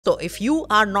So if you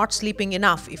are not sleeping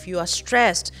enough, if you are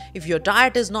stressed, if your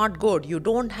diet is not good, you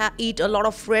don't eat a lot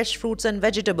of fresh fruits and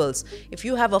vegetables, if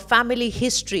you have a family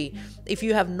history, if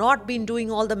you have not been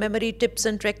doing all the memory tips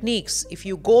and techniques, if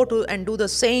you go to and do the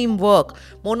same work,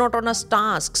 monotonous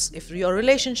tasks, if your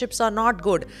relationships are not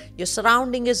good, your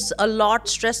surrounding is a lot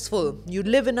stressful, you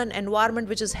live in an environment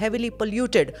which is heavily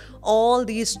polluted, all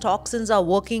these toxins are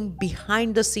working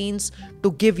behind the scenes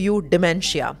to give you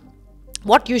dementia.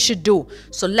 What you should do.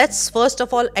 So let's first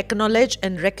of all acknowledge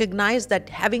and recognize that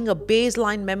having a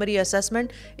baseline memory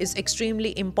assessment is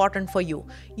extremely important for you.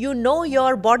 You know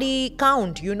your body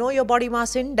count, you know your body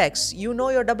mass index, you know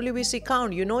your WBC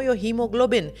count, you know your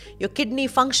hemoglobin, your kidney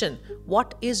function.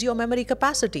 What is your memory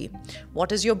capacity?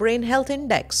 What is your brain health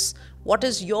index? What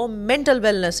is your mental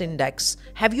wellness index?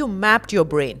 Have you mapped your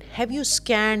brain? Have you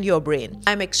scanned your brain?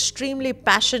 I'm extremely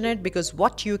passionate because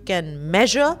what you can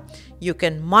measure, you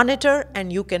can monitor,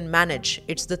 and you can manage.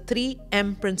 It's the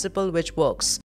 3M principle which works.